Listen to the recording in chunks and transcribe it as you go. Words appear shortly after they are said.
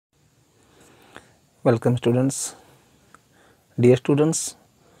Welcome students. Dear students,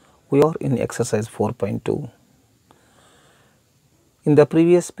 we are in exercise 4.2. In the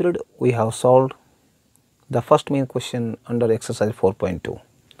previous period, we have solved the first main question under exercise 4.2.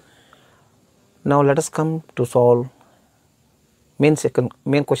 Now let us come to solve main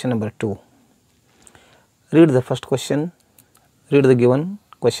question number 2. Read the first question, read the given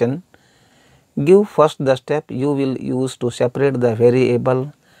question. Give first the step you will use to separate the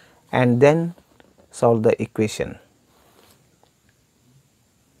variable and then solve the equation.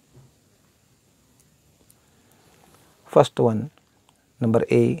 First one, number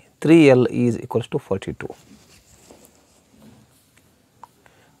A, 3L is equals to 42.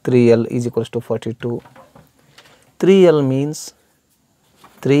 3L is equals to 42. 3L means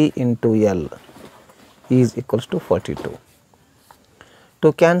 3 into L is equals to 42.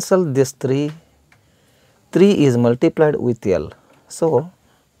 To cancel this 3 is multiplied with L. So,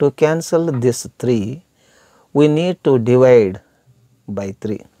 to cancel this 3, we need to divide by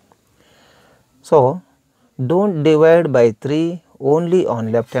 3. So, don't divide by 3 only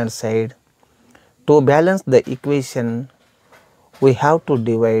on left hand side. To balance the equation, we have to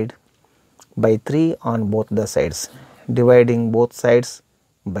divide by 3 on both the sides, dividing both sides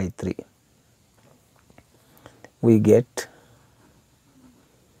by 3. We get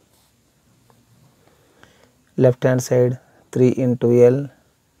left hand side 3 into L,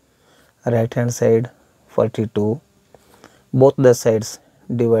 right hand side 42, both the sides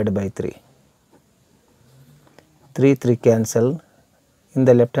divide by 3. 3 cancel, in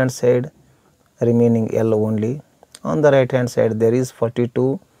the left hand side remaining L only, on the right hand side there is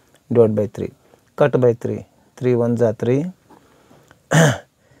 42 divided by 3, cut by 3, 3 1s are 3,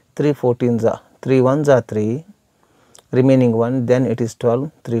 3 14s are 3 1s are 3, remaining 1, then it is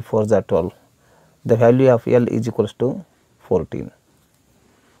 12, 3 4s are 12. The value of L is equals to 14.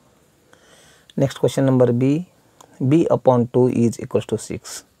 Next question number B, B upon 2 is equals to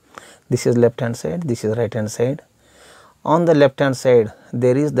 6. This is left hand side, this is right hand side. On the left hand side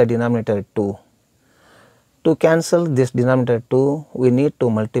there is the denominator 2. To cancel this denominator 2, we need to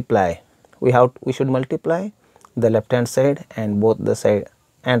multiply. We should multiply the left hand side and both the side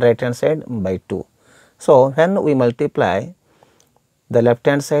and right hand side by 2. So, when we multiply the left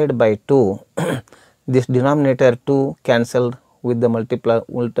hand side by 2, this denominator 2 cancelled with the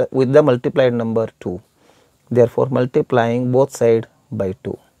multiplied number 2. Therefore, multiplying both sides by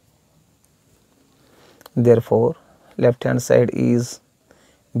 2. Therefore, left hand side is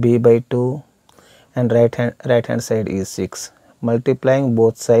B by 2 and right hand side is 6, multiplying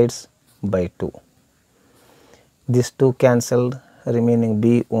both sides by 2. These 2 cancelled, remaining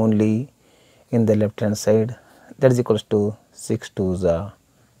B only in the left hand side, that is equals to 6 2s are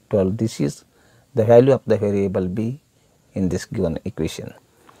 12. This is the value of the variable B in this given equation.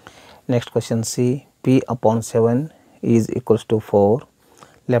 Next question C, P upon 7 is equals to 4.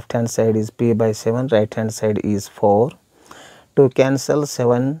 Left hand side is P by 7, right hand side is 4. To cancel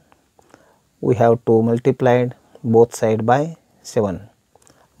 7, we have to multiply both sides by 7.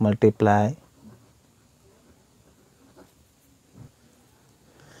 Multiply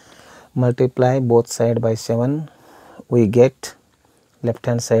both sides by 7, we get left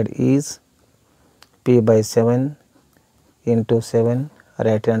hand side is P by 7 into 7,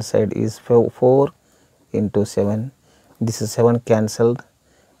 right hand side is 4 into 7. This is 7 cancelled,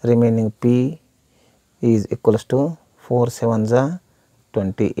 remaining P is equals to 4 7s are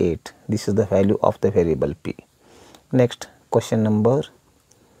 28. This is the value of the variable P. Next question number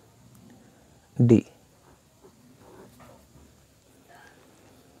D.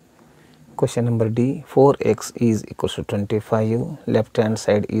 Question number D, 4x is equals to 25, left hand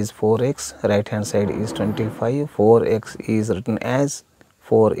side is 4x, right hand side is 25, 4x is written as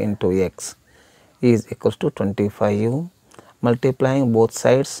 4 into x is equals to 25, multiplying both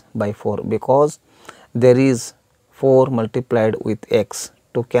sides by 4 because there is 4 multiplied with x.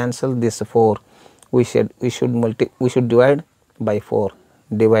 To cancel this 4, we should divide by 4,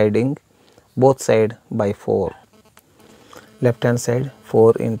 dividing both sides by 4. Left hand side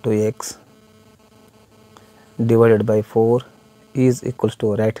 4 into x divided by 4 is equals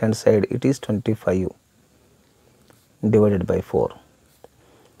to right hand side, it is 25 divided by 4.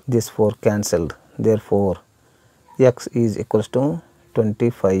 This 4 cancelled, therefore x is equals to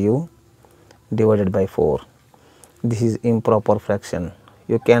 25 divided by 4. This is improper fraction.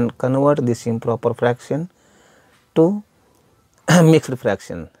 You can convert this improper fraction to mixed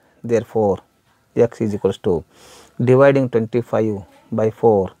fraction. Therefore, x is equals to, dividing 25 by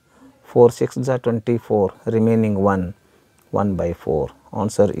 4, 4 6s are 24, remaining 1 by 4.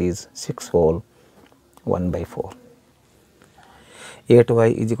 Answer is 6 whole 1 by 4.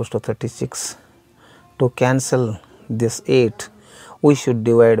 8y is equals to 36. To cancel this 8, we should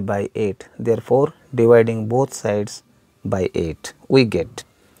divide by 8. Therefore, dividing both sides by 8, we get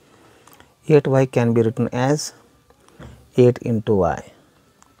 8y can be written as 8 into y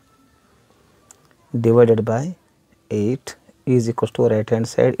divided by 8 is equals to right hand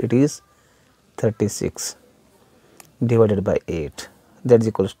side, it is 36 divided by 8, that is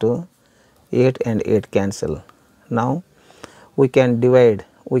equals to 8 and 8 cancel. Now we can divide,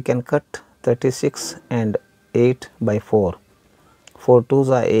 we can cut 36 and 8 by 4. 4 2s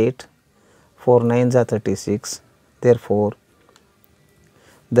are 8, 4 9s are 36. Therefore,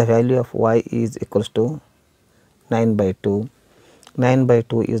 the value of y is equals to 9 by 2. 9 by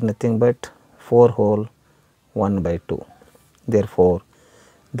 2 is nothing but 4 whole 1 by 2. Therefore,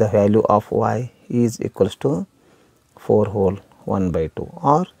 the value of y is equals to 4 whole 1 by 2,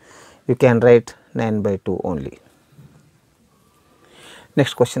 or you can write 9 by 2 only.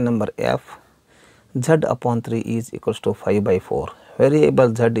 Next question number F. Z upon 3 is equals to 5 by 4.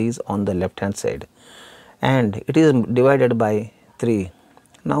 Variable z is on the left hand side and it is divided by 3.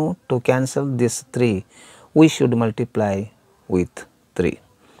 Now to cancel this 3, we should multiply with 3.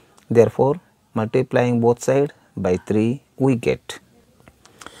 Therefore, multiplying both sides by 3, we get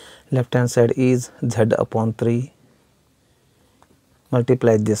left hand side is z upon 3,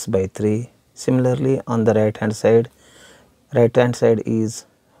 multiply this by 3. Similarly, on the right hand side is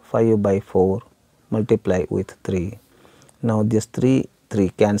 5 by 4, multiply with 3. Now this 3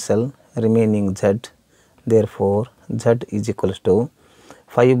 cancel, remaining z. Therefore, z is equals to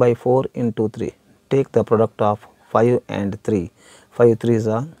 5 by 4 into 3. Take the product of 5 and 3. 5 3s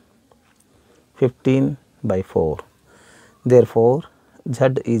are 15 by 4. Therefore, z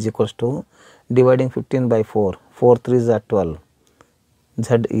is equals to, dividing 15 by 4, 4 3s are 12.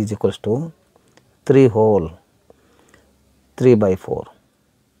 Z is equals to 3 whole 3 by 4.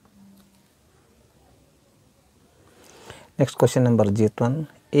 Next question number G1.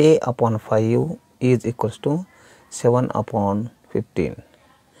 A upon 5 is equals to 7 upon 15.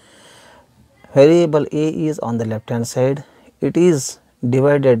 Variable a is on the left hand side, it is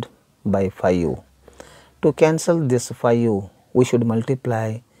divided by 5. To cancel this 5, we should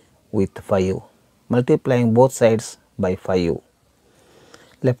multiply with 5, multiplying both sides by 5.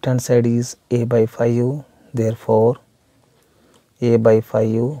 Left hand side is a by 5, therefore a by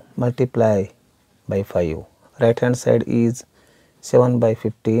 5 multiply by 5. Right hand side is 7 by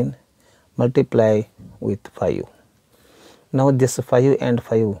 15, multiply with 5. Now this 5 and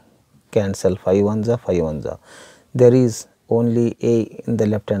 5 cancel, 5 ones are 5 ones are. There is only a in the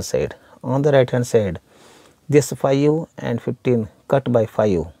left hand side. On the right hand side, this 5 and 15 cut by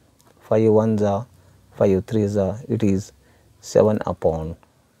 5. 5 ones are 5 3s are, it is 7 upon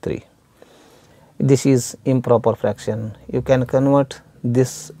 3. This is improper fraction. You can convert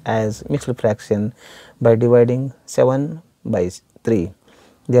this as mixed fraction by dividing 7 by 3.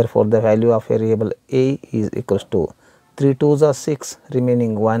 Therefore, the value of variable a is equals to 3 2s are 6,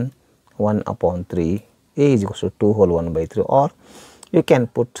 remaining 1 upon 3. A is equals to 2 whole 1 by 3, or you can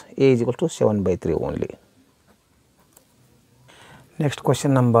put a is equal to 7 by 3 only. Next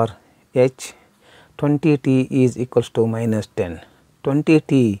question number H. 20t is equals to minus 10.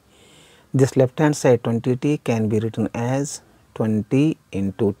 20t, this left hand side 20t can be written as 20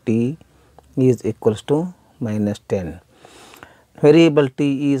 into t is equals to minus 10. Variable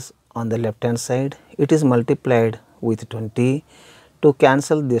t is on the left hand side, it is multiplied with 20. To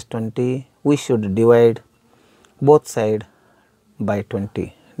cancel this 20, we should divide both sides by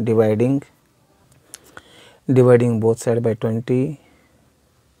 20. Dividing both sides by 20,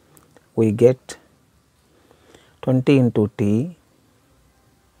 we get 20 into t,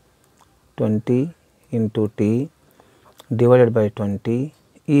 20 into t divided by 20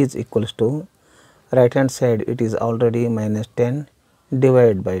 is equals to, right hand side it is already minus 10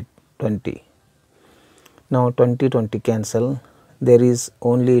 divided by 20. Now 20 cancel, there is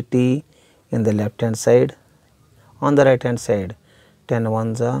only t in the left hand side. On the right hand side, 10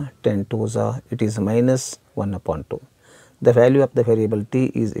 1s are, 10 2s are, it is minus 1 upon 2. The value of the variable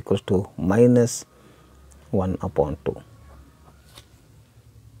t is equals to minus 1 upon 2.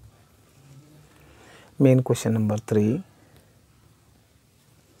 Main question number 3.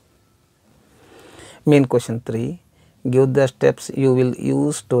 Main question 3. Give the steps you will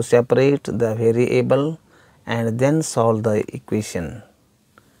use to separate the variable and then solve the equation.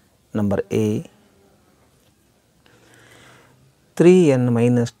 Number A. 3n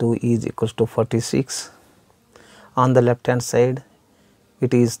minus 2 is equals to 46. On the left hand side,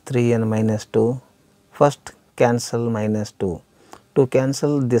 it is 3n minus 2. First cancel minus 2. To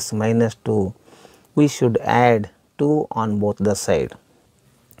cancel this minus 2, we should add 2 on both the side.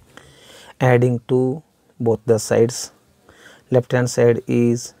 Adding 2 both the sides. Left hand side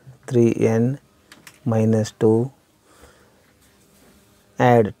is 3n minus 2,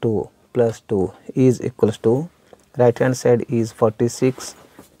 add 2 plus 2 is equals to, right hand side is 46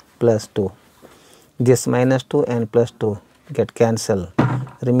 plus 2. This minus 2 and plus 2 get cancelled,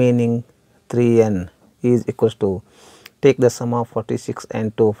 remaining 3n is equals to, take the sum of 46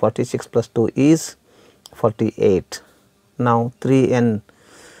 and 2, 46 plus 2 is 48. Now 3n,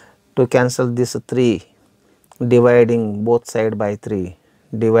 to cancel this 3, dividing both side by 3,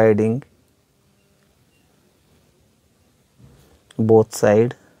 dividing both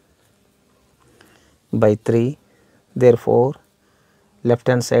side by 3, therefore left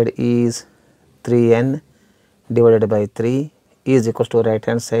hand side is 3n divided by 3 is equals to right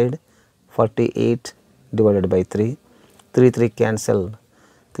hand side 48 divided by 3. 3 cancel,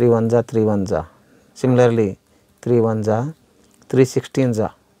 3 1s are 3 1s are. Similarly 3 1s are 3 16s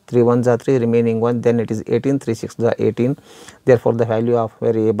are, 3 1s are 3, remaining 1, then it is 18, 3 6s are 18. Therefore the value of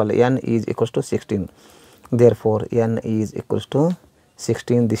variable n is equals to 16. Therefore n is equals to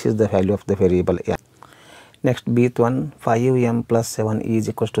 16. This is the value of the variable n. Next, bth one, 5m plus 7 is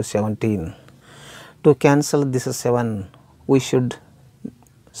equals to 17. To cancel this 7, we should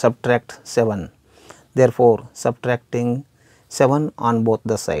subtract 7. Therefore subtracting 7 on both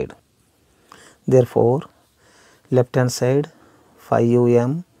the side. Therefore left hand side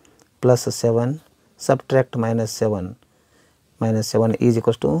 5m plus 7 subtract minus 7. Minus 7 is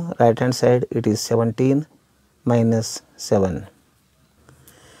equals to, right hand side it is 17 minus 7.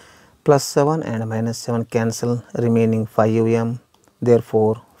 Plus 7 and minus 7 cancel, remaining 5m.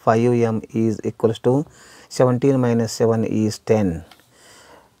 Therefore 5m is equals to 17 minus 7 is 10.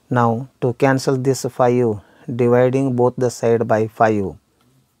 Now to cancel this 5, dividing both the side by 5.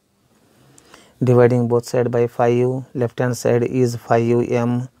 Dividing both side by 5, left hand side is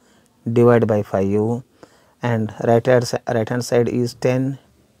 5m divided by 5 and right hand side is 10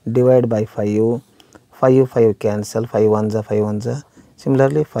 divided by 5. 5 cancel, 5 1s are 5 1s are.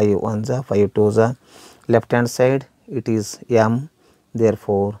 Similarly 5 1s are 5 2s are. Left hand side it is m,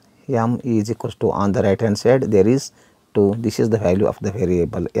 therefore m is equals to, on the right hand side there is 2. This is the value of the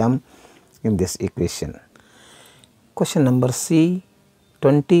variable m in this equation. Question number C,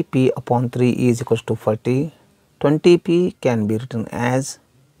 20p upon 3 is equals to 40. 20p can be written as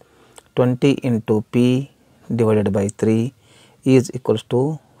 20 into p divided by 3 is equals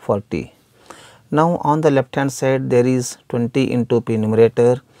to 40. Now on the left hand side there is 20 into p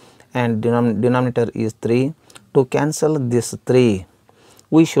numerator and denominator is 3. To cancel this 3,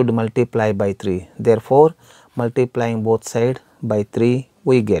 we should multiply by 3. Therefore multiplying both side by 3,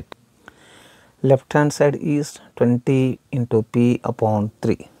 we get, left hand side is 20 into p upon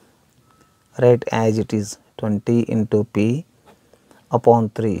 3, right as it is 20 into p upon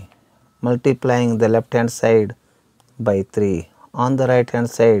 3, multiplying the left hand side by 3. On the right hand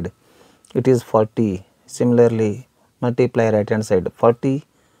side it is 40. Similarly multiply right hand side 40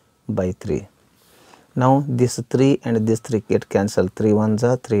 by 3. Now this 3 and this 3 get cancelled, 3 1s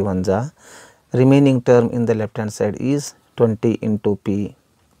are 3 1s are. Remaining term in the left hand side is 20 into p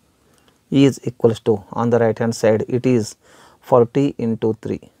is equals to, on the right hand side it is 40 into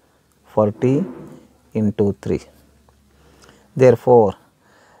 3, 40 into 3. Therefore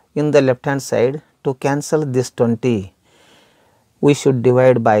in the left hand side, to cancel this 20, we should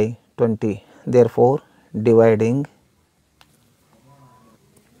divide by 20. Therefore dividing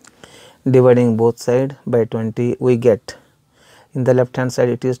both side by 20, we get, in the left hand side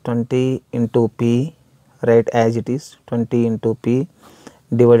it is 20 into p, right as it is 20 into p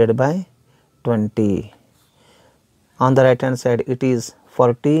divided by 20. On the right hand side it is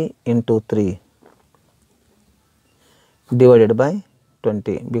 40 into 3 divided by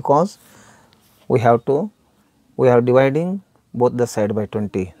 20, because we are dividing both the side by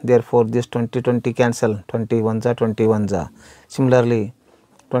 20. Therefore this 20 cancel, 20 1s are 20 1s are. Similarly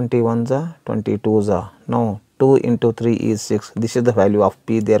 20 1s are 20 2s are. Now 2 into 3 is 6. This is the value of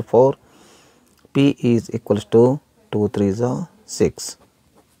p. Therefore p is equals to 2 3s are 6.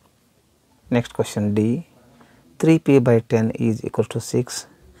 Next question D, 3p by 10 is equals to 6.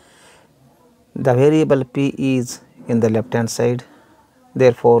 The variable p is in the left hand side.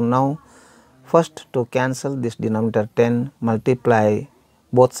 Therefore now first to cancel this denominator 10, multiply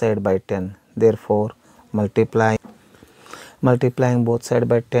both side by 10. Therefore multiplying both side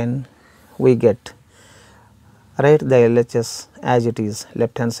by 10, we get, write the LHS as it is.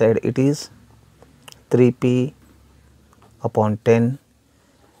 Left hand side it is 3p upon 10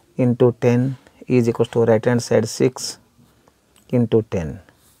 into 10 is equals to, right hand side 6 into 10.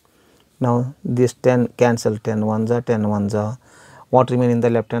 Now this 10 cancel, 10 1s are 10 1s are. What remain in the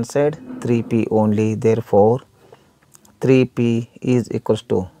left hand side? 3p only. Therefore 3p is equals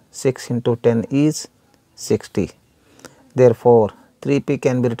to 6 into 10 is 60. Therefore 3p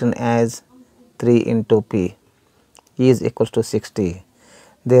can be written as 3 into p is equals to 60.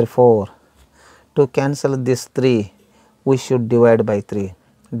 Therefore to cancel this 3 we should divide by 3.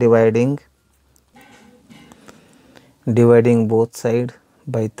 Dividing both sides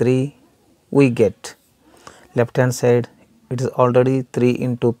by 3 we get left hand side, it is already 3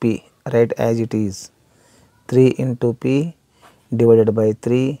 into p, write as it is. 3 into p divided by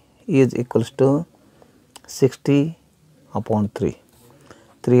 3 is equals to 60 upon 3.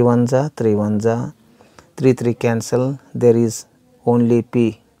 3 ones are 3 ones are 3 3 cancel, there is only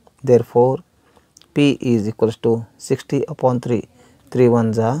p. Therefore p is equals to 60 upon 3. 3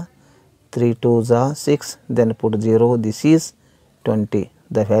 ones are 3 twos are 6, then put 0, this is 20.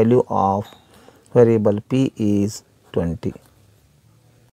 The value of variable p is 20.